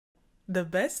The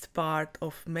best part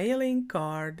of mailing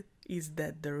card is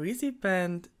that the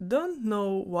recipient don't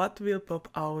know what will pop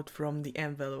out from the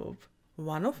envelope.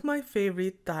 One of my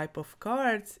favorite type of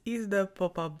cards is the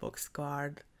pop-up box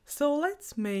card, so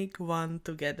let's make one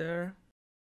together.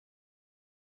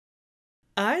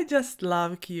 I just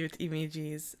love cute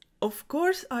images. Of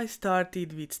course I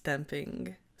started with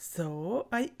stamping. So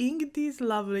I inked these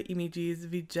lovely images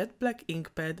with jet black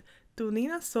ink pad to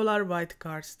Nina Solar white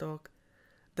cardstock.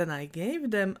 Then I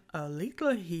gave them a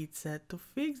little heat set to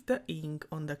fix the ink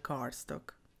on the cardstock.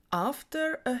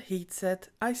 After a heat set,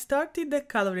 I started the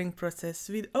coloring process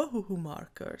with Ohuhu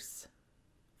markers.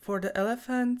 For the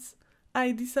elephants,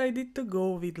 I decided to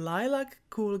go with lilac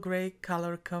cool grey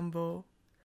color combo.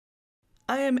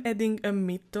 I am adding a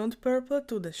mid-toned purple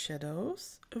to the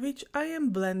shadows, which I am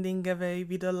blending away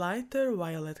with a lighter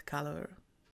violet color.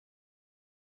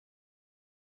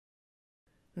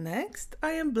 Next,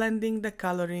 I am blending the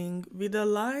coloring with a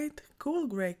light cool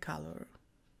grey color.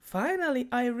 Finally,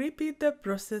 I repeat the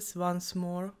process once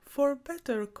more for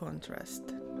better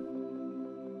contrast.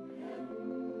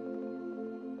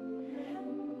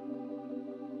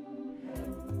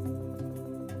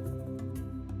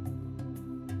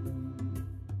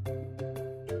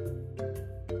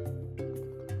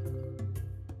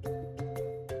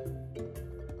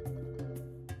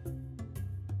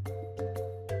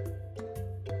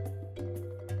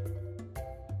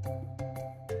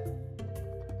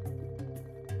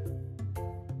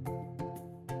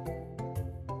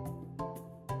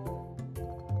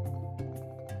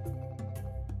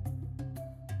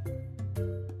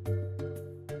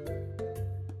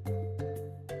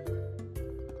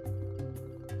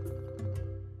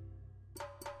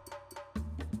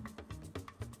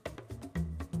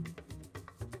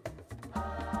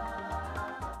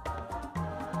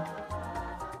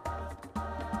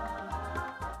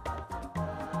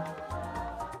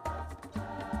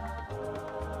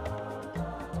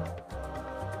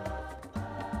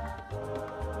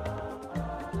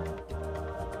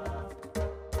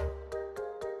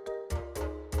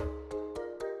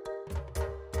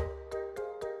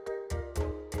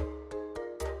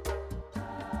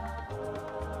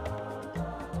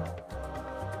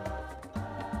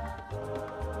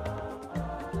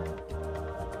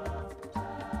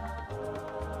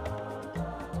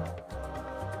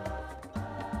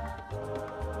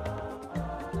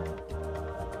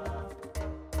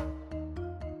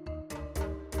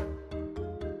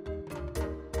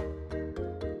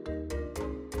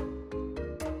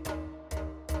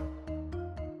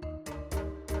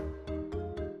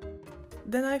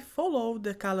 Then I follow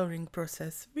the coloring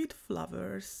process with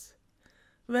flowers,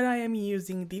 where I am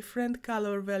using different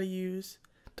color values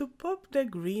to pop the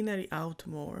greenery out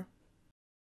more.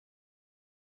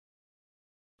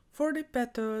 For the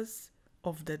petals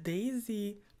of the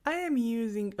daisy, I am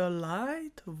using a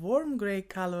light, warm grey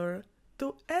color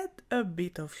to add a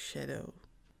bit of shadow.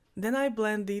 Then I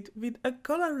blend it with a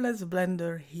colorless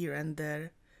blender here and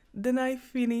there. Then I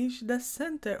finish the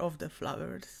center of the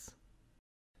flowers.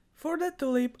 For the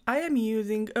tulip, I am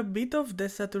using a bit of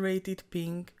desaturated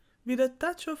pink with a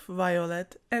touch of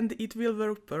violet, and it will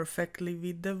work perfectly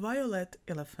with the violet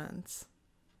elephants.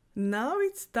 Now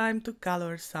it's time to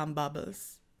color some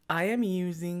bubbles. I am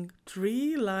using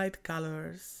 3 light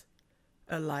colors,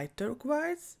 a light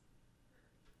turquoise,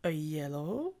 a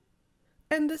yellow,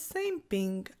 and the same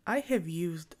pink I have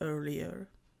used earlier.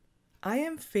 I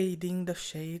am fading the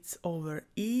shades over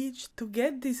each to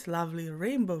get this lovely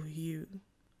rainbow hue.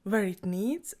 Where it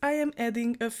needs, I am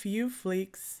adding a few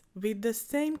flicks with the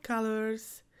same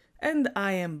colors, and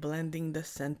I am blending the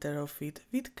center of it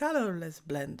with colorless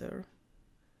blender.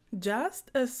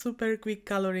 Just a super quick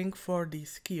coloring for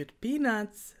these cute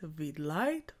peanuts with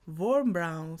light, warm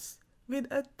browns with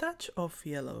a touch of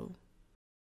yellow.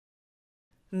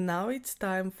 Now it's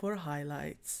time for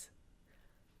highlights.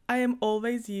 I am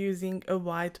always using a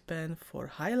white pen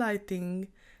for highlighting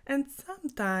and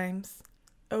sometimes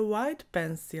a white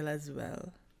pencil as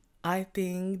well. I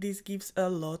think this gives a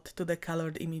lot to the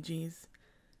colored images.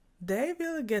 They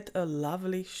will get a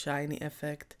lovely shiny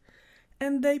effect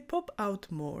and they pop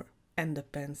out more, and the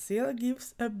pencil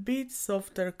gives a bit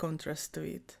softer contrast to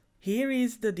it. Here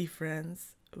is the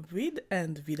difference with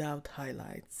and without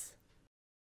highlights.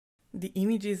 The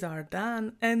images are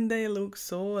done and they look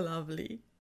so lovely.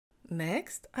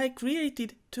 Next, I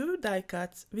created 2 die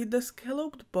cuts with the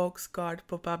scalloped box card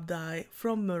pop-up die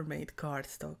from Mermaid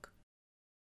cardstock.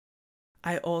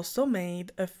 I also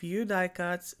made a few die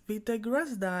cuts with the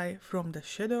grass die from the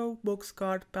Shadow box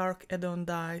card park add-on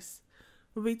dies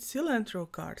with cilantro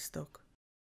cardstock.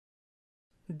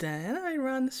 Then I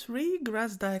run 3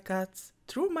 grass die cuts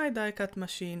through my die cut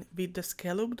machine with the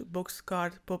scalloped box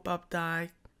card pop-up die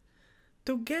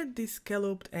to get this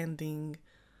scalloped ending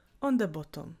on the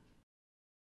bottom.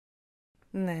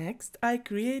 Next, I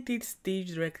created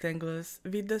stitched rectangles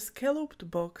with the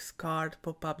scalloped box card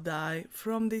pop-up die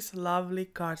from this lovely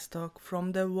cardstock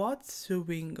from the What's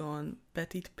Sewing On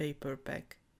Petite paper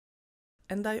pack.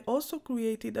 And I also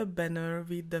created a banner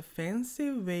with the fancy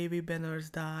wavy banners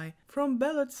die from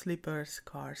Ballad Slippers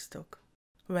cardstock.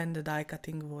 When the die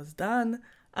cutting was done,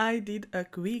 I did a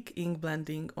quick ink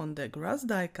blending on the grass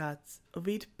die cuts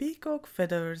with Peacock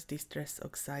Feathers Distress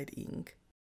Oxide ink.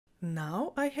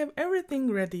 Now I have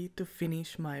everything ready to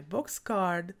finish my box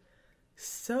card,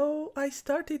 so I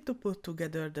started to put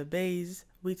together the base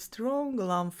with strong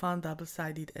Fawn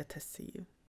double-sided adhesive.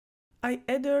 I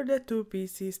added the 2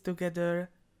 pieces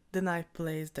together, then I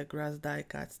placed the grass die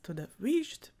cuts to the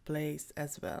wished place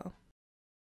as well.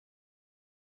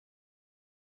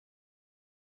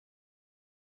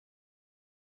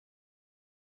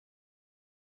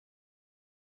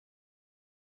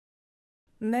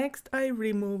 Next, I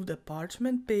remove the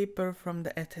parchment paper from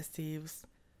the adhesives.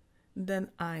 Then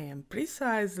I am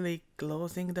precisely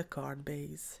closing the card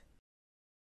base.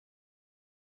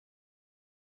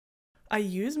 I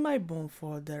use my bone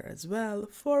folder as well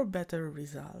for better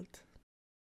result.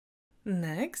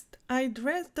 Next, I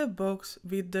dress the box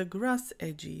with the grass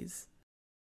edges.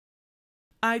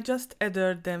 I just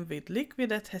adhered them with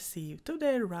liquid adhesive to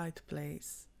their right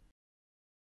place.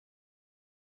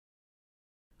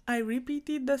 I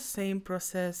repeated the same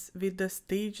process with the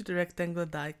stitched rectangle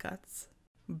die cuts.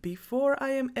 Before I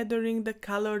am adhering the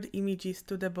colored images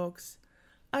to the box,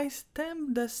 I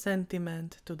stamped the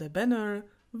sentiment to the banner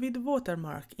with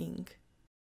watermark ink.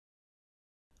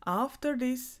 After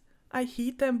this, I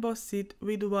heat emboss it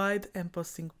with white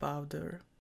embossing powder.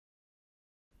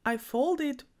 I fold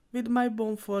it with my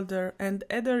bone folder and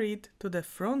adhere it to the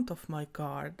front of my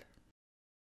card.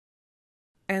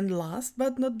 And last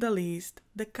but not the least,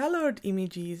 the colored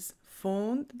images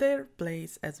found their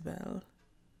place as well.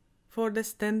 For the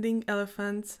standing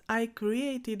elephants, I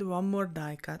created one more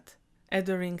die cut,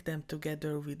 adhering them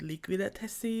together with liquid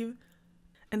adhesive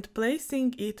and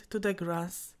placing it to the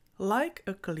grass like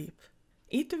a clip.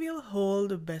 It will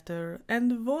hold better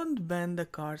and won't bend the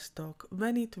cardstock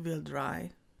when it will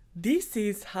dry. This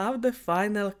is how the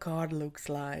final card looks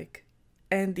like.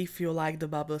 And if you like the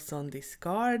bubbles on this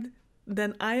card,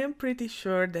 then I am pretty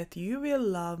sure that you will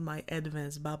love my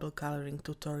advanced bubble coloring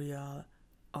tutorial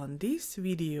on this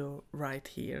video right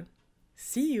here.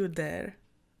 See you there!